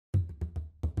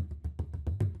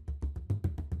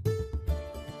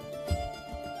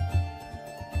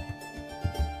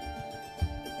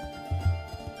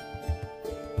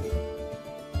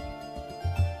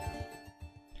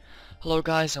Hello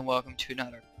guys and welcome to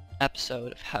another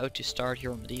episode of how to start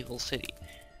your medieval city.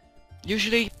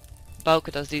 Usually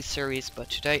Bauke does these series, but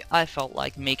today I felt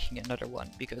like making another one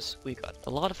because we got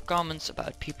a lot of comments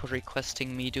about people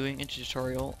requesting me doing a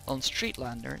tutorial on street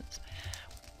lanterns.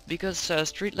 Because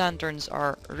street lanterns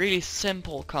are a really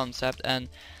simple concept, and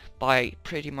by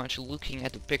pretty much looking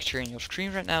at the picture in your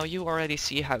screen right now you already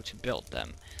see how to build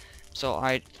them. So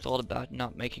I thought about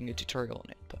not making a tutorial on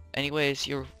it, but anyways,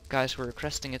 you guys were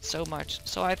requesting it so much,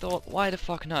 so I thought, why the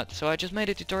fuck not? So I just made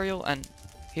a tutorial and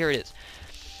here it is.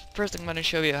 First I'm going to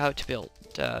show you how to build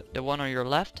the one on your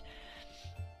left.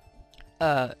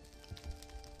 The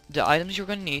items you're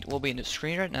going to need will be in the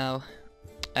screen right now,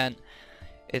 and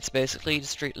it's basically the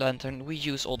street lantern we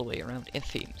use all the way around in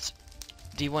themes.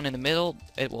 The one in the middle,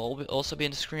 it will also be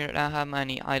in the screen right now, how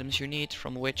many items you need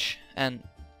from which, and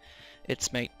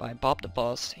it's made by Bob the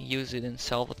Boss. He used it in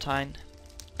Salvatine.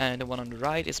 And the one on the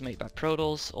right is made by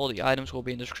Protos. All the items will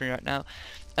be in the screen right now,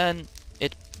 and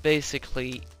it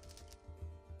basically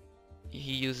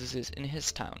he uses this in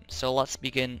his town. So let's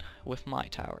begin with my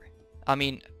tower.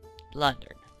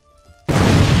 Lantern.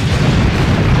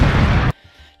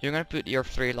 You're gonna put your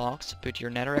 3 logs, put your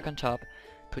netherrack on top,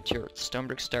 put your stone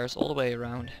brick stairs all the way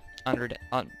around,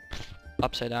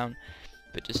 upside down,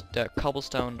 put the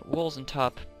cobblestone walls on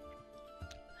top.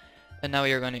 And now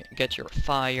you're gonna get your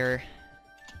fire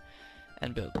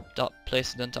and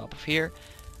place it on top of here.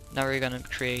 Now we're gonna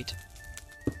create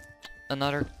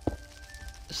another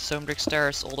stone brick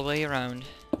stairs all the way around.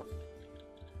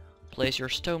 Place your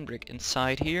stone brick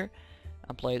inside here,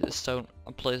 and place a stone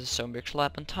brick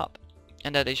slab on top.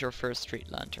 And that is your first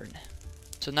street lantern.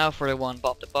 So now for the one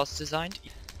Bob the Boss designed.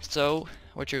 So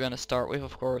what you're gonna start with,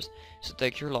 of course, is to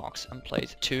take your logs and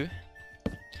place 2.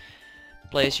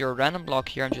 Place your random block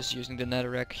here. I'm just using the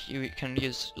netherrack. You can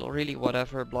use really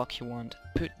whatever block you want.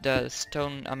 Put the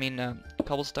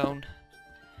cobblestone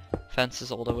fences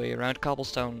all the way around.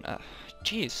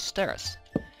 Stairs.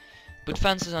 Put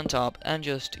fences on top and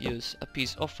just use a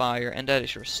piece of fire, and that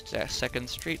is your second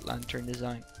street lantern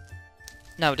design.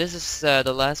 Now this is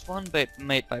the last one, but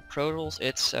made by Protos.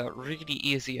 It's really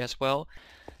easy as well.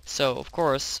 So of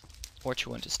course, what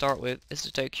you want to start with is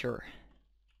to take your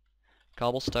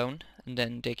cobblestone, and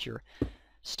then take your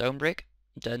stone brick,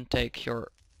 then take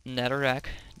your netherrack,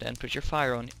 then put your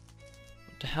fire on.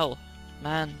 What the hell?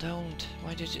 Man, don't.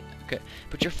 Why did you? Okay,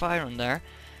 put your fire on there,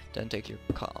 then take your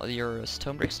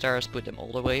stone brick stairs, put them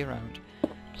all the way around.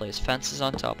 Place fences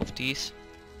on top of these.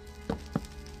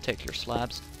 Take your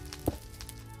slabs,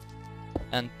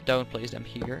 and don't place them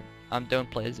here.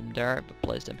 Don't place them there, but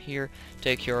place them here.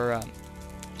 Take your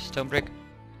stone brick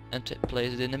and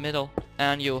place it in the middle,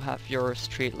 and you'll have your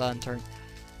street lantern.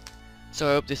 So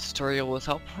I hope this tutorial was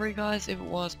helpful for you guys. If it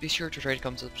was, be sure to rate,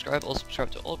 comment, subscribe. Also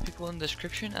subscribe to all people in the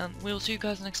description, and we'll see you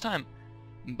guys next time.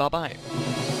 Bye bye.